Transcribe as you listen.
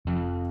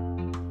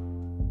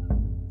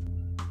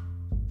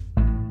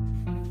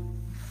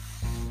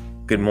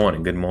Good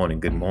morning,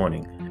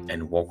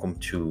 and welcome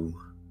to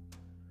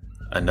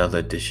another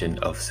edition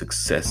of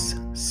Success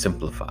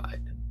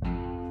Simplified.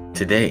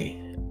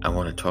 Today, I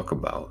want to talk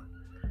about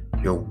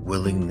your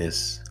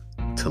willingness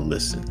to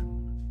listen.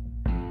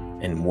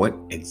 And what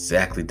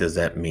exactly does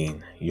that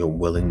mean, your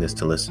willingness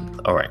to listen?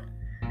 All right.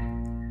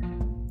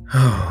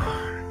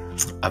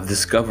 I've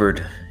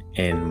discovered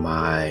in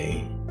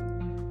my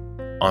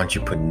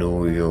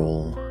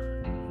entrepreneurial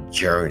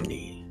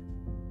journey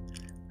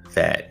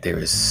that there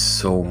is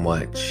so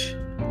much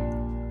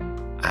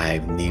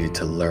I've needed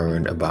to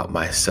learn about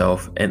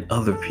myself and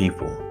other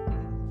people.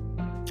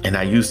 And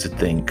I used to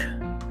think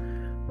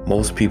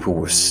most people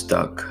were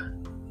stuck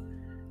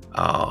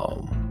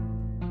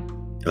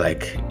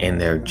like in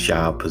their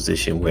job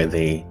position where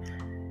they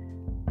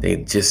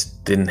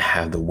just didn't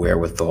have the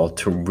wherewithal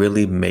to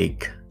really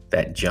make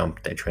that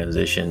jump, that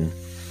transition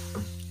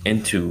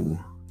into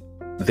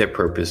their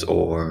purpose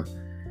or,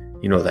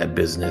 that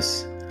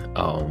business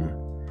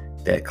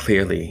that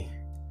clearly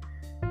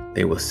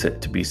they were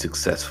set to be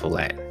successful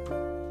at.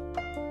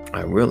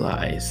 I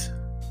realize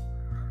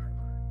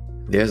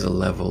there's a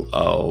level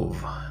of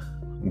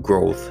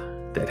growth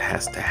that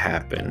has to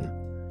happen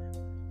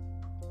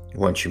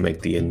once you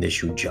make the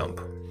initial jump.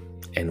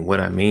 And what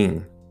I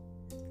mean,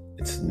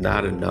 it's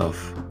not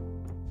enough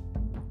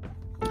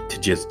to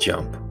just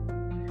jump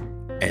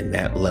and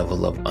that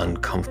level of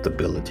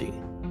uncomfortability,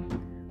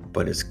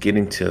 but it's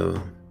getting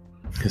to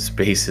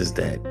spaces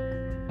that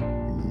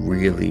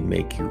really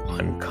make you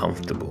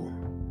uncomfortable,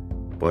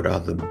 but are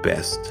the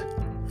best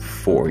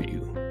for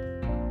you.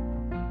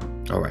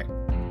 All right,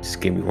 just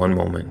give me one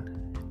moment.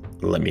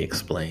 Let me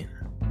explain.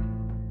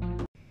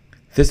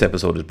 This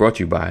episode is brought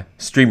to you by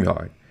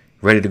StreamYard.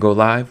 Ready to go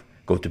live?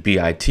 Go to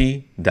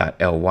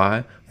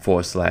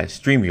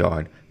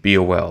bit.ly/StreamYard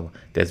BOL.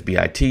 That's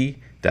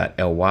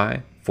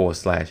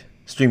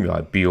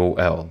bit.ly/StreamYard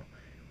BOL.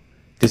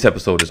 This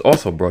episode is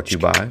also brought to you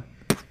by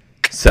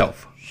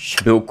Self.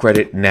 Build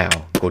credit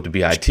now. Go to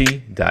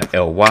bit.ly/now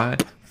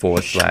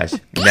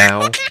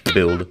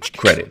build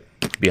credit.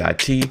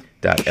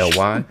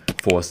 bit.ly/now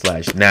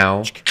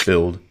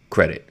build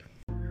credit.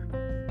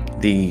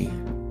 The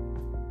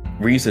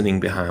reasoning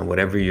behind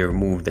whatever your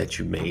move that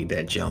you made,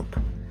 that jump,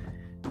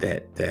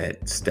 that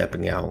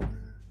stepping out,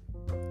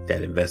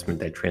 that investment,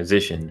 that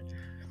transition,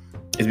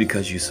 is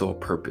because you saw a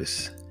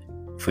purpose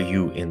for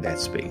you in that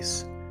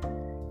space.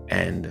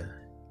 And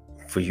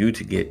for you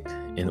to get,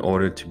 in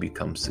order to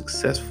become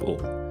successful,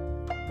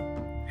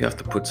 you have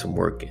to put some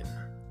work in,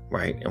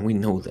 right? And we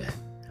know that.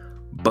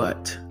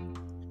 But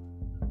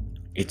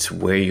it's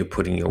where you're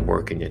putting your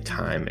work and your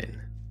time in.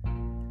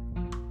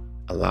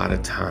 A lot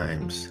of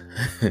times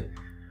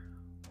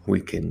we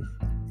can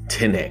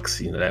 10x,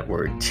 that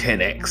word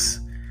 10x,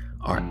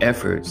 our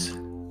efforts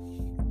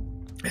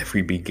if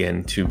we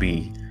begin to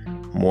be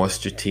more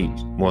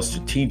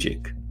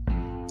strategic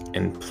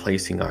in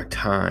placing our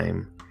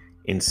time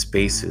in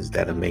spaces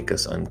that'll make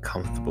us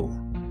uncomfortable,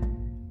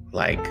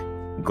 like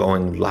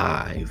going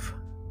live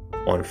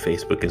on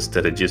Facebook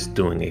instead of just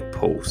doing a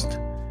post,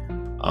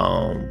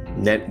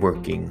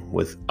 networking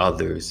with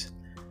others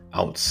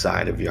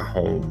outside of your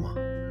home,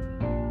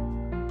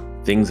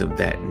 things of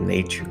that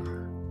nature.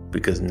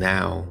 Because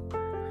now,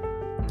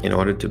 in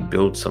order to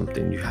build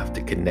something, you have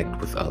to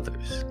connect with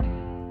others.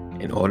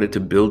 In order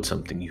to build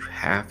something, you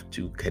have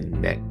to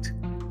connect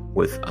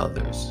with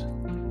others.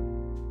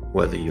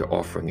 Whether you're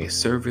offering a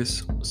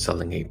service,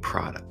 selling a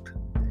product,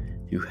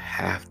 you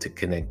have to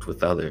connect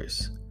with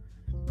others.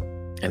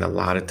 And a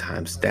lot of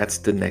times that's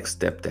the next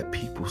step that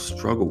people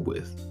struggle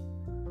with,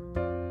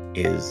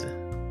 is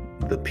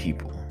the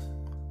people.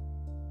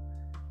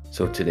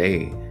 So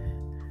today,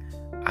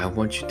 I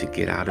want you to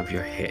get out of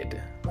your head,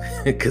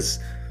 because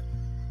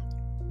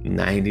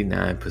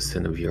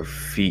 99% of your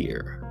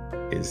fear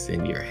is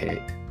in your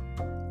head.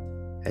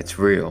 That's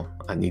real.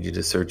 I need you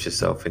to search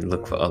yourself and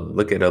look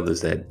at others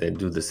that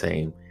do the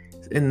same.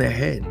 It's in their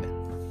head.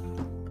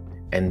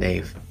 And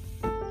they've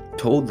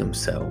told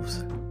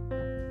themselves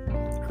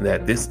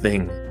that this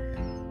thing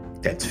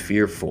that's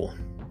fearful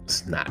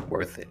is not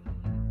worth it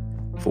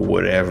for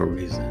whatever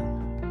reason.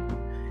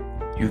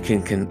 You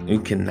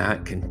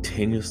cannot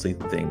continuously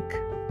think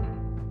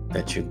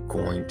that you're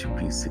going to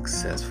be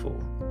successful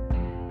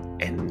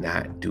and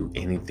not do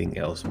anything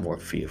else more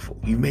fearful.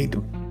 You made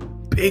the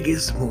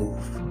biggest move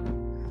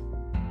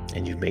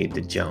and you made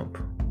the jump.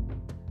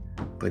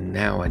 But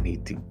now I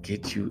need to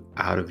get you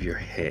out of your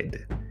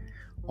head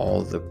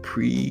all the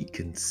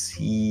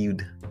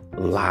preconceived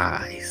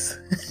lies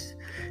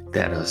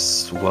that are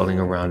swelling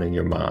around in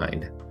your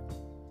mind,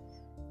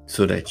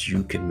 so that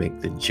you can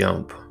make the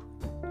jump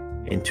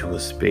into a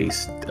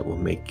space that will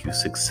make you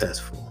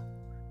successful.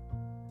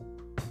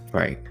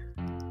 Right?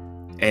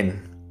 And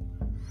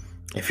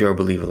if you're a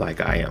believer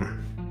like I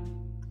am,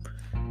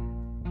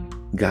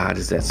 God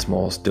is that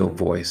small, still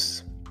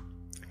voice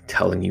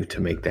telling you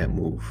to make that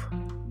move.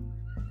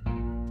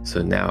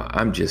 So now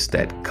I'm just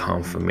that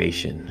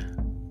confirmation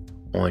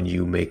on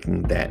you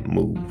making that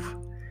move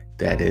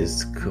that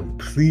is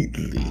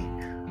completely,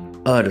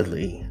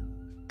 utterly,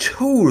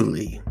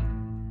 totally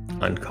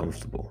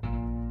uncomfortable.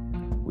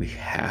 We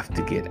have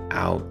to get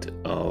out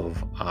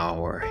of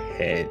our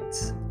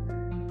heads.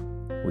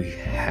 We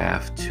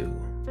have to.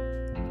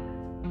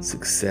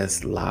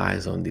 Success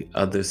lies on the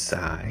other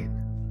side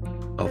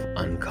of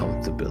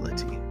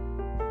uncomfortability.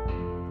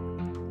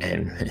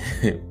 And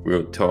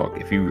real talk,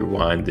 if you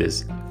rewind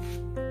this,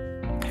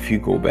 if you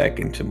go back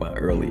into my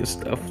earlier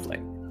stuff,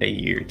 like a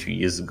year, 2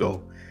 years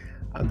ago,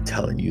 I'm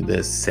telling you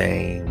the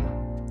same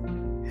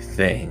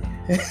thing.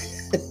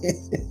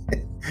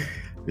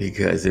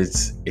 Because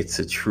it's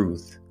a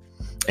truth.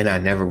 And I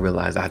never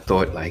realized, I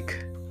thought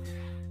like,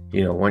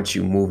 once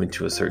you move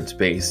into a certain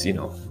space, you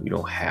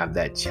don't have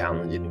that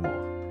challenge anymore.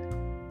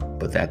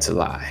 But that's a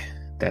lie.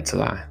 That's a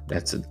lie.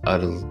 That's an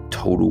utter,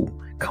 total,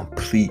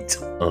 complete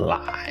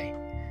lie.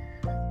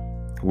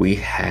 We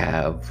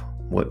have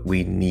what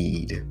we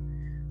need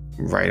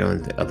right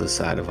on the other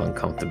side of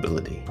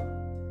uncomfortability.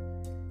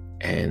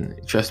 And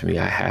trust me,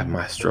 I have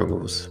my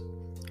struggles,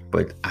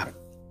 but I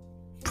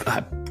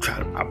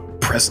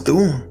press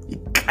through them. You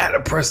gotta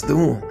press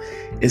through them.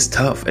 It's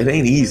tough. It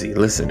ain't easy.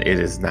 Listen, it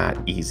is not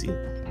easy.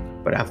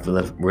 But I've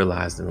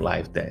realized in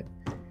life that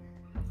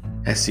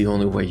that's the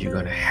only way you're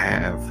gonna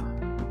have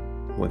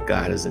what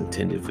God has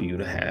intended for you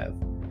to have.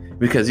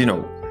 Because,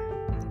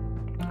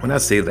 when I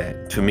say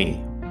that, to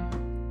me,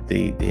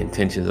 the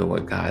intentions of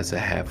what God has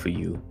had for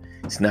you,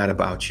 it's not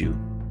about you.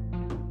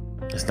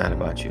 It's not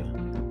about you.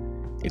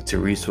 It's a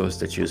resource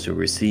that you're to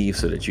receive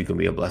so that you can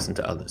be a blessing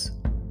to others.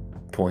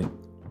 Point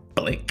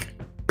blank.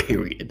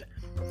 Period.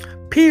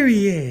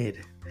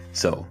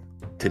 So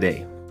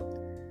today,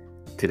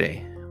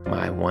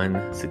 my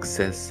one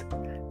success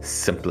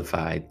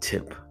simplified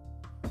tip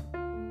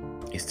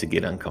is to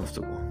get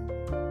uncomfortable.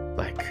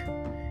 Like,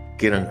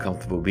 get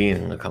uncomfortable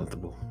being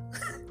uncomfortable,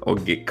 or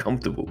get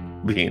comfortable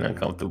being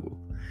uncomfortable.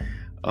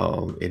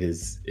 It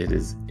is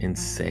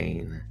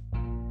insane,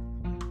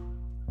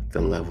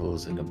 the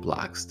levels and the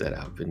blocks that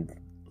I've been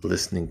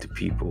listening to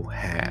people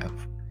have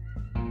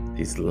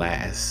these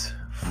last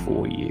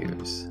 4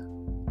 years.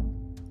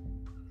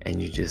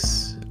 And you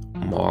just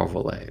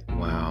marvel at,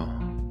 wow,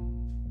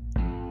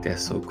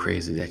 that's so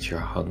crazy that you're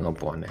hung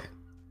up on that.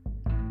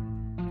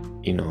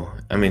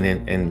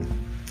 And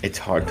it's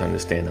hard to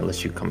understand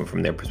unless you're coming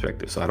from their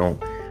perspective. So I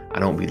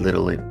don't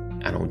belittle it.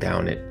 I don't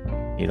down it.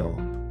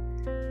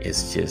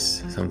 It's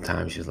just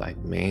sometimes you're like,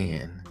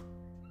 man,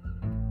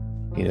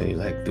 you're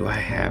like, do I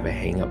have a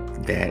hang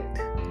up that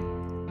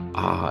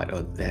odd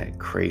or that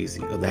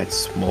crazy or that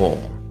small?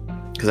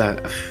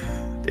 Because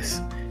there's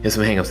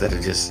some hang-ups that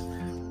are just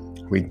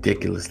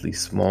ridiculously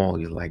small.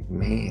 You're like,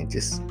 man,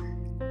 just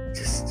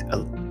a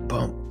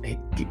bump. Hey,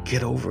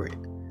 get over it.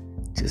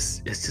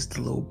 It's just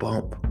a little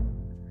bump.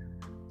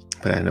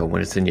 But I know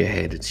when it's in your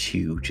head, it's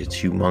huge. It's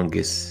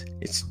humongous.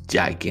 It's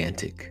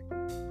gigantic.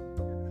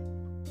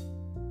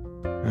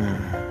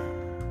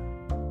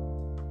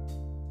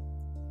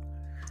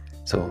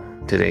 So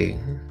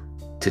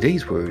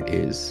today's word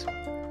is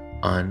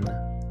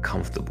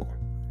uncomfortable.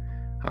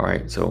 All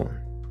right. So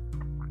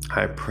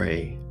I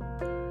pray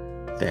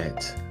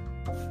that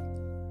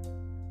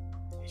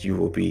you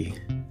will be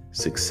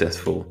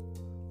successful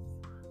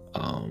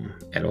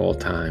at all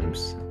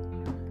times,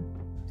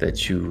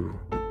 that you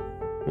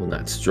will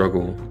not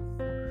struggle,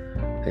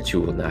 that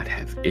you will not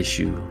have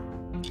issue,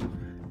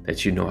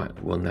 that you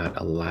will not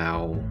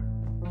allow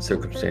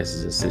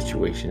circumstances and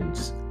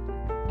situations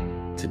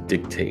to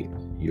dictate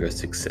your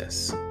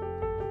success.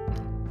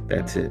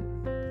 That's it.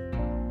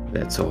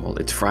 That's all.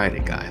 It's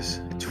Friday,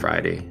 guys. It's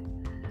Friday,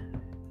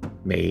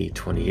 May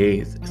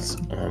 28th. It's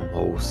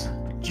almost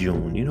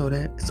June. You know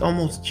that? It's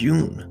almost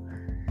June.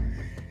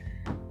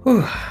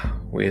 Whew.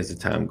 Where's the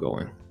time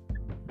going?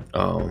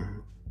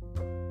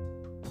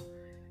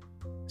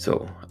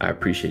 So I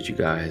appreciate you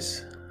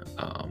guys.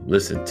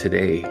 Listen,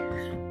 today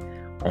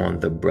on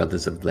the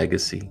Brothers of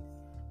Legacy,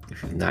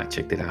 if you've not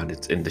checked it out,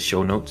 it's in the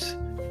show notes.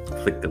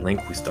 Click the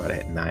link. We start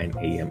at 9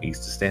 a.m.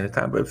 Eastern Standard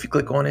Time. But if you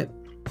click on it,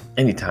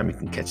 anytime you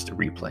can catch the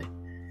replay.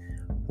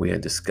 We are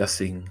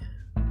discussing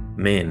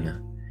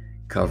men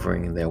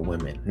covering their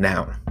women.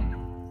 Now,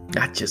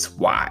 not just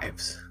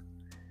wives.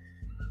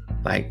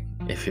 Like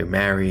if you're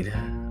married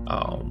and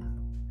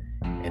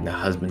the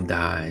husband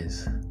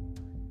dies,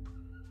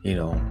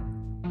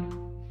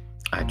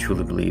 I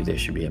truly believe there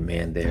should be a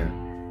man there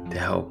to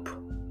help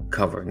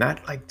cover,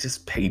 not like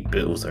just pay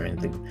bills or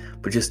anything,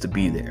 but just to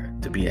be there,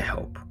 to be a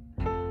help,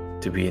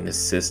 to be an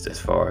assist as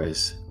far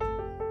as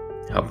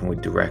helping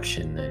with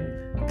direction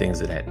and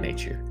things of that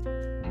nature,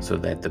 so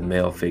that the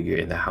male figure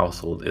in the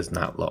household is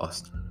not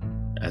lost.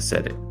 I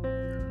said it.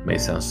 May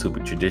sound super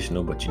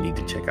traditional, but you need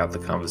to check out the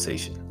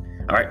conversation.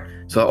 All right.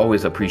 So I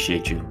always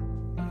appreciate you.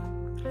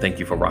 Thank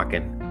you for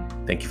rocking.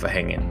 Thank you for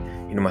hanging.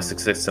 My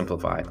Success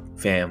Simplified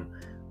fam,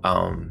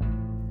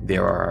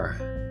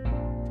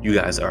 you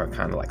guys are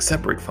kind of like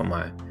separate from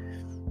my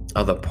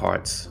other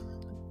parts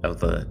of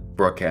the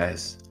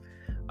broadcast.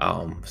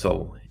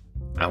 So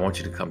I want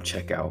you to come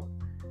check out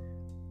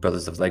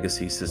Brothers of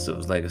Legacy, Sisters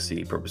of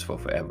Legacy, Purposeful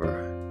Forever,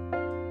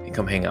 and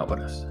come hang out with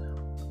us.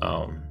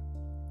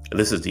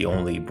 This is the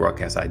only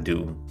broadcast I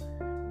do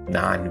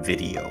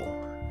non-video.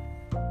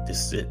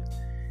 This is it.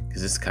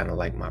 Because it's kind of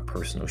like my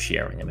personal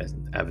sharing, and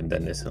I haven't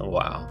done this in a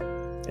while.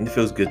 And it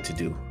feels good to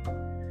do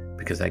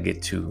because I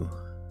get to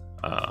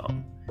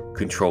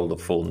control the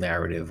full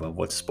narrative of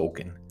what's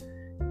spoken.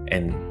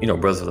 And,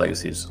 Brothers of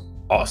Legacy is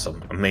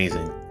awesome,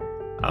 amazing.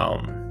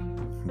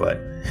 But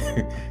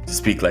to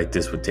speak like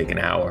this would take an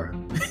hour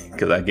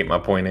because I get my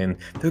point in,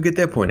 they'll get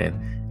their point in,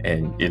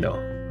 and,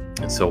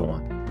 and so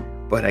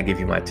on. But I give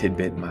you my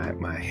tidbit,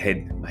 my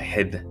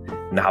head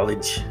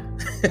knowledge.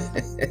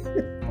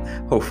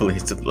 Hopefully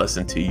it's a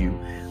blessing to you.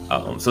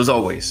 So as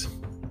always,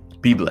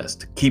 be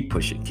blessed. Keep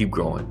pushing. Keep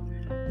growing.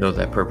 Know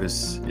that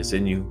purpose is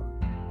in you.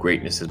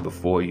 Greatness is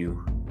before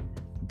you.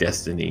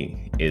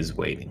 Destiny is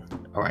waiting.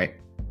 All right.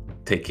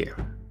 Take care.